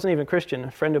guy who wasn't even a Christian,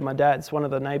 a friend of my dad's, one of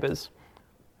the neighbours,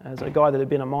 as a guy that had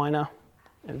been a miner,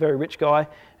 a very rich guy,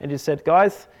 and he said,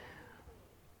 guys,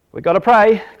 we've got to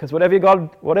pray, because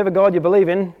whatever God you believe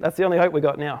in, that's the only hope we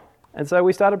got now. And so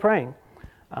we started praying.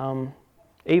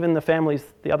 Even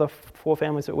the other 4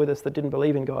 families that were with us that didn't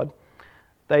believe in God,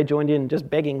 they joined in just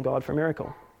begging God for a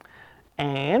miracle.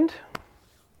 And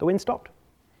the wind stopped.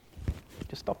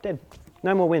 Just stopped dead.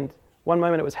 No more wind. One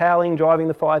moment it was howling, driving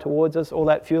the fire towards us, all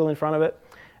that fuel in front of it,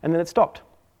 and then it stopped.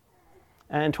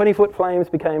 And 20-foot flames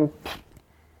became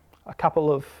a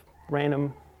couple of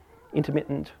random,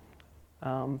 intermittent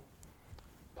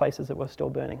places that were still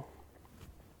burning.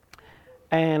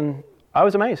 And I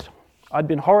was amazed. I'd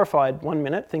been horrified one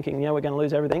minute, thinking, we're going to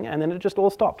lose everything, and then it just all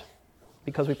stopped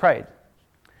because we prayed.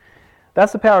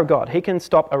 That's the power of God. He can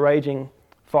stop a raging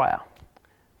fire,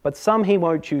 but some he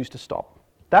won't choose to stop.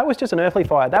 That was just an earthly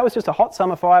fire. That was just a hot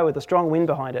summer fire with a strong wind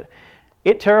behind it.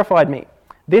 It terrified me.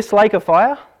 This lake of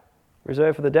fire,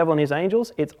 reserved for the devil and his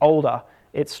angels, it's older,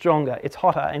 it's stronger, it's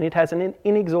hotter, and it has an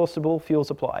inexhaustible fuel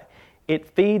supply. It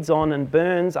feeds on and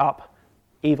burns up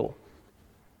evil.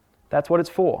 That's what it's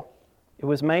for. It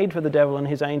was made for the devil and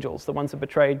his angels, the ones that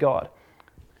betrayed God.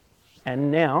 And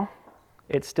now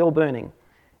it's still burning.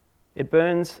 It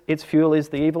burns, its fuel is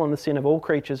the evil and the sin of all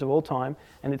creatures of all time,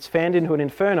 and it's fanned into an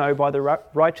inferno by the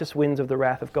righteous winds of the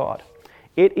wrath of God.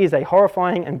 It is a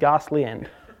horrifying and ghastly end.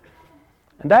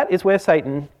 And that is where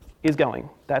Satan is going.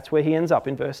 That's where he ends up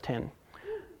in verse 10.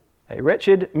 A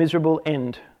wretched, miserable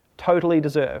end, totally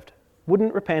deserved.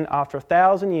 Wouldn't repent after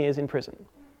 1,000 years in prison,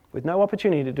 with no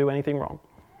opportunity to do anything wrong.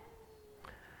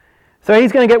 So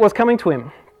he's going to get what's coming to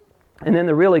him. And then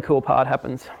the really cool part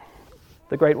happens.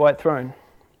 The great white throne.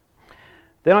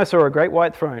 Then I saw a great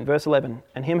white throne, verse 11,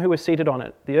 and him who was seated on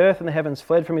it. The earth and the heavens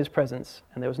fled from his presence,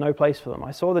 and there was no place for them.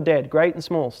 I saw the dead, great and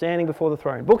small, standing before the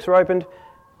throne. Books were opened.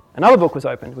 Another book was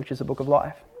opened, which is the book of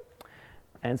life.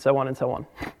 And so on and so on.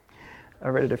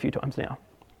 I've read it a few times now.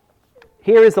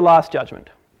 Here is the last judgment.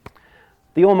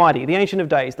 The Almighty, the Ancient of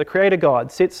Days, the Creator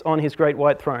God, sits on his great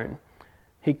white throne.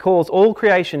 He calls all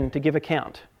creation to give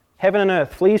account. Heaven and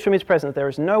earth flees from his presence. There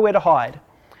is nowhere to hide.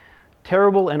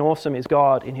 Terrible and awesome is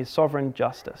God in his sovereign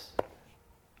justice.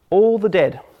 All the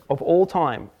dead of all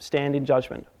time stand in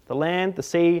judgment. The land, the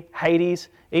sea, Hades,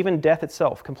 even death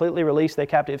itself completely release their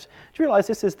captives. Do you realize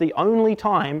this is the only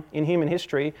time in human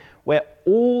history where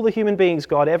all the human beings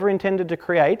God ever intended to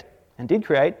create, and did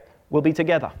create, will be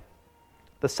together?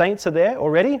 The saints are there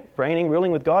already, reigning,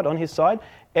 ruling with God on his side.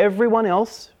 Everyone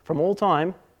else from all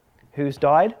time who's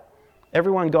died,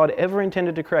 everyone God ever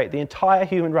intended to create, the entire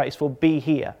human race will be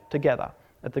here together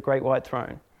at the great white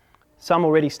throne. Some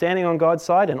already standing on God's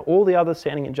side and all the others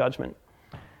standing in judgment.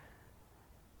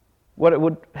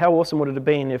 How awesome would it have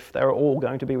been if they were all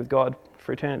going to be with God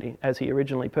for eternity as he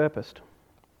originally purposed?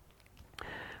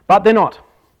 But they're not.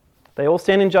 They all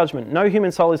stand in judgment. No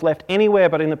human soul is left anywhere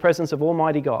but in the presence of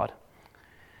Almighty God.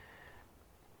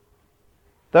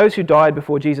 Those who died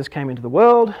before Jesus came into the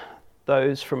world,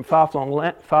 those from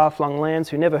far-flung lands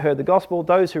who never heard the gospel,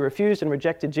 those who refused and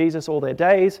rejected Jesus all their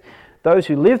days, those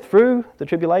who lived through the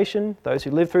tribulation, those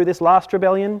who lived through this last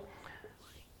rebellion,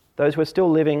 those who are still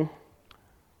living,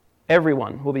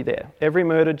 everyone will be there. Every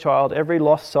murdered child, every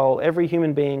lost soul, every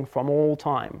human being from all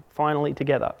time, finally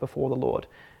together before the Lord.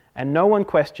 And no one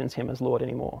questions him as Lord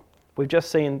anymore. We've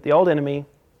just seen the old enemy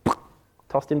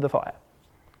tossed into the fire.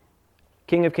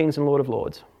 King of kings and Lord of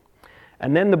lords.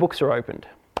 And then the books are opened.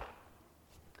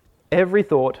 Every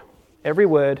thought, every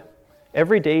word,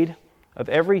 every deed of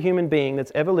every human being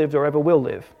that's ever lived or ever will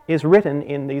live is written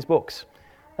in these books.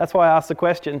 That's why I asked the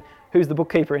question, who's the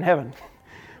bookkeeper in heaven?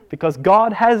 Because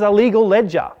God has a legal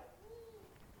ledger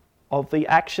of the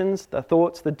actions, the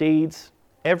thoughts, the deeds,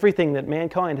 everything that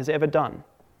mankind has ever done.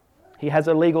 He has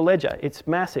a legal ledger. It's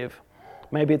massive.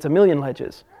 Maybe it's 1,000,000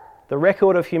 ledgers. The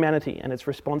record of humanity and its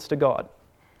response to God.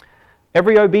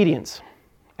 Every obedience,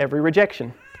 every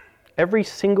rejection, every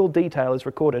single detail is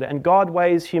recorded, and God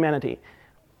weighs humanity,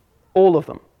 all of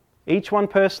them, each one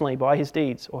personally by his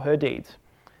deeds or her deeds,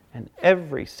 and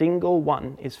every single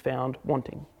one is found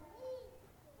wanting.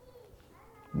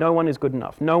 No one is good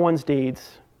enough. No one's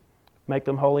deeds make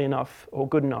them holy enough or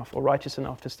good enough or righteous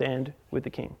enough to stand with the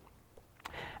King.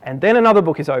 And then another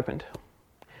book is opened.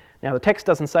 Now the text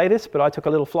doesn't say this, but I took a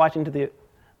little flight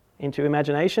into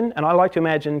imagination, and I like to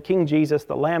imagine King Jesus,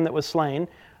 the Lamb that was slain,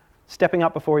 stepping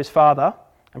up before his Father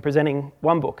and presenting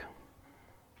one book.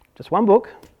 Just one book,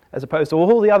 as opposed to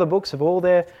all the other books of all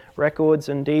their records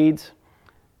and deeds,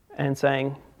 and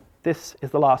saying, this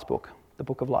is the last book, the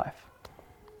book of life.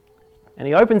 And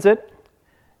he opens it,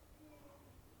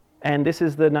 and this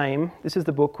is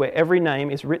the book where every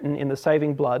name is written in the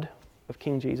saving blood of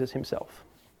King Jesus himself.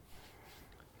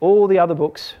 All the other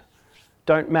books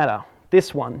don't matter.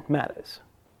 This one matters.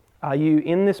 Are you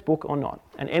in this book or not?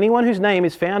 And anyone whose name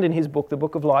is found in his book, the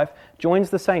book of life, joins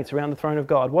the saints around the throne of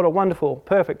God. What a wonderful,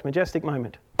 perfect, majestic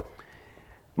moment.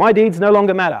 My deeds no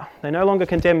longer matter. They no longer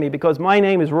condemn me because my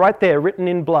name is right there, written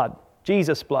in blood,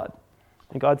 Jesus' blood.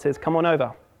 And God says, come on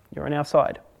over. You're on our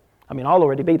side. I mean, I'll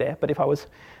already be there, but if I was,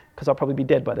 because I'll probably be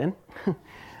dead by then.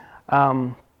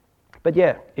 But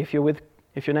yeah, if your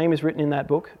name is written in that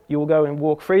book, you will go and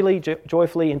walk freely,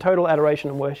 joyfully, in total adoration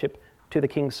and worship to the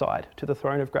King's side, to the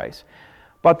throne of grace.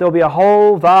 But there'll be a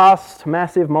whole vast,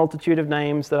 massive multitude of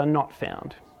names that are not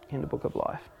found in the book of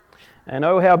life. And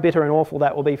oh, how bitter and awful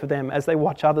that will be for them as they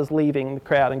watch others leaving the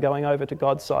crowd and going over to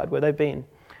God's side where they've been,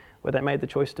 where they made the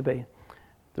choice to be.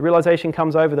 The realization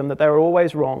comes over them that they were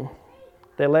always wrong.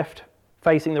 They're left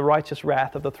facing the righteous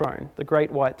wrath of the throne, the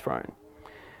great white throne.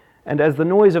 And as the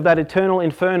noise of that eternal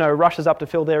inferno rushes up to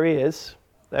fill their ears,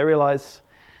 they realize,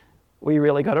 we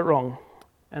really got it wrong.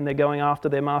 And they're going after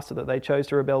their master that they chose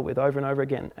to rebel with over and over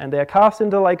again. And they're cast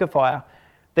into the lake of fire.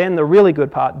 Then the really good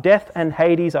part, death and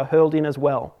Hades are hurled in as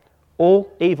well.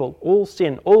 All evil, all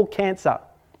sin, all cancer,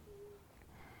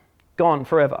 gone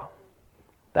forever.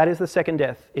 That is the second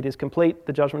death. It is complete.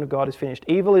 The judgment of God is finished.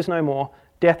 Evil is no more.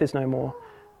 Death is no more.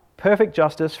 Perfect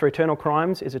justice for eternal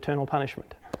crimes is eternal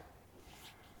punishment.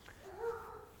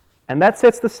 And that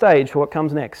sets the stage for what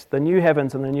comes next, the new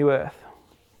heavens and the new earth.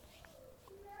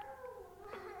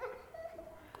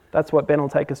 That's what Ben will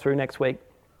take us through next week.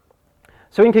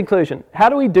 So in conclusion, how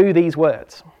do we do these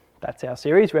words? That's our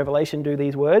series, Revelation, Do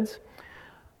These Words.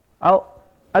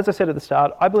 As I said at the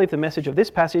start, I believe the message of this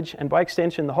passage, and by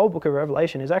extension the whole book of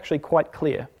Revelation, is actually quite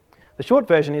clear. The short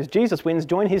version is Jesus wins,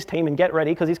 join his team and get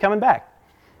ready because he's coming back.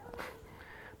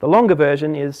 The longer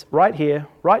version is right here,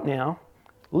 right now,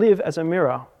 live as a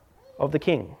mirror of the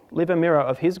King. Live a mirror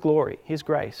of his glory, his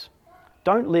grace.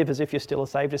 Don't live as if you're still a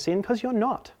slave to sin, because you're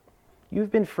not.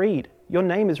 You've been freed. Your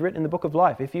name is written in the book of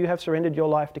life if you have surrendered your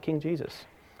life to King Jesus.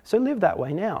 So live that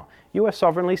way now. You are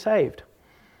sovereignly saved.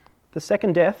 The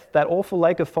second death, that awful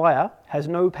lake of fire, has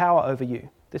no power over you.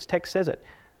 This text says it.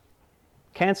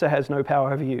 Cancer has no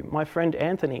power over you. My friend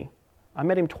Anthony, I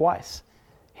met him twice.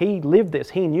 He lived this.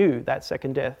 He knew that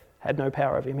second death had no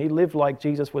power over him. He lived like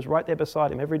Jesus was right there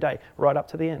beside him every day, right up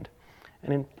to the end.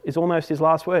 And in his almost his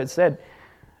last words said,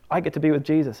 I get to be with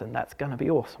Jesus and that's going to be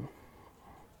awesome.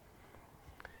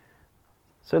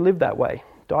 So live that way.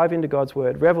 Dive into God's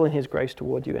word, revel in his grace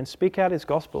toward you, and speak out his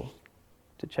gospel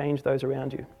to change those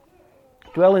around you.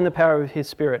 Dwell in the power of his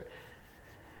Spirit.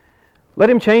 Let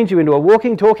him change you into a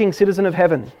walking, talking citizen of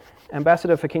heaven,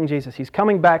 ambassador for King Jesus. He's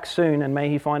coming back soon, and may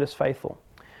he find us faithful.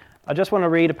 I just want to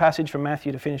read a passage from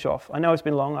Matthew to finish off. I know it's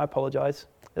been long, I apologize.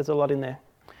 There's a lot in there.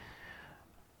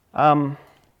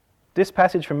 This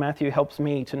passage from Matthew helps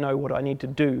me to know what I need to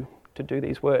do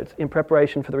these words in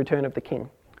preparation for the return of the King.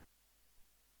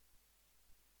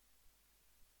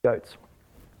 Goats.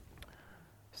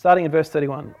 Starting in verse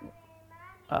 31.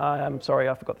 I'm sorry,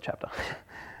 I forgot the chapter.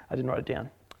 I didn't write it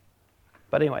down.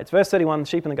 But anyway, it's verse 31, the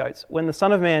sheep and the goats. When the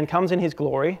Son of Man comes in his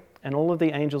glory, and all of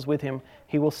the angels with him,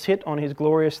 he will sit on his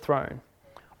glorious throne.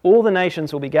 All the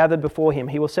nations will be gathered before him.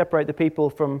 He will separate the people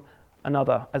from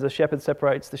another, as a shepherd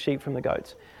separates the sheep from the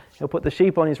goats. He'll put the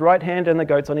sheep on his right hand and the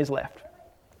goats on his left.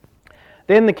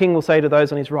 Then the King will say to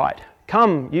those on his right,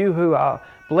 Come, you who are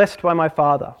blessed by my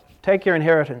Father. Take your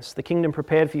inheritance, the kingdom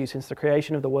prepared for you since the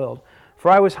creation of the world.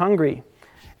 For I was hungry,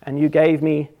 and you gave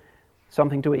me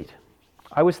something to eat.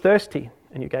 I was thirsty,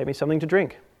 and you gave me something to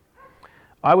drink.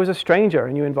 I was a stranger,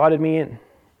 and you invited me in.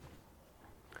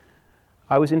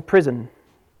 I was in prison,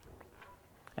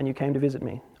 and you came to visit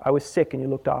me. I was sick, and you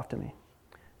looked after me.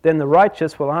 Then the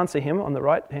righteous will answer him on the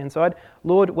right-hand side,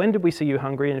 Lord, when did we see you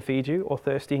hungry and feed you, or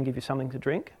thirsty and give you something to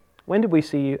drink? When did we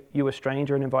see you a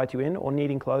stranger and invite you in, or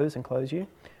needing clothes and clothe you?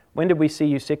 When did we see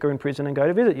you sick or in prison and go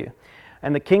to visit you?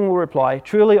 And the King will reply,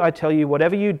 Truly I tell you,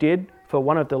 whatever you did for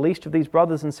one of the least of these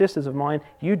brothers and sisters of mine,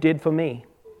 you did for me.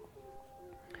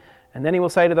 And then he will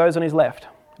say to those on his left,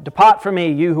 Depart from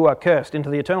me, you who are cursed, into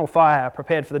the eternal fire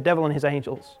prepared for the devil and his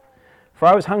angels. For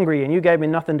I was hungry, and you gave me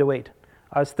nothing to eat.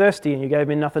 I was thirsty, and you gave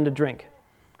me nothing to drink.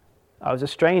 I was a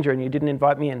stranger, and you didn't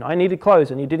invite me in. I needed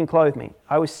clothes, and you didn't clothe me.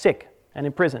 I was sick and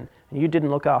in prison, and you didn't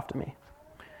look after me.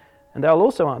 And they'll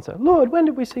also answer, Lord, when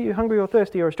did we see you hungry or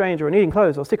thirsty or a stranger or needing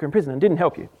clothes or sick or in prison and didn't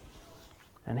help you?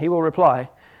 And he will reply,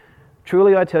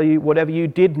 Truly I tell you, whatever you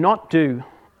did not do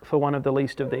for one of the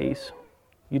least of these,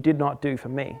 you did not do for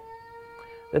me.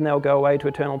 Then they'll go away to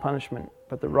eternal punishment,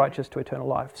 but the righteous to eternal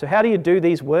life. So how do you do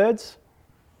these words?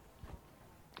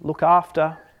 Look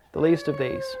after the least of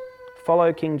these.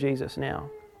 Follow King Jesus now.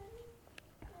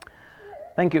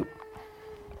 Thank you.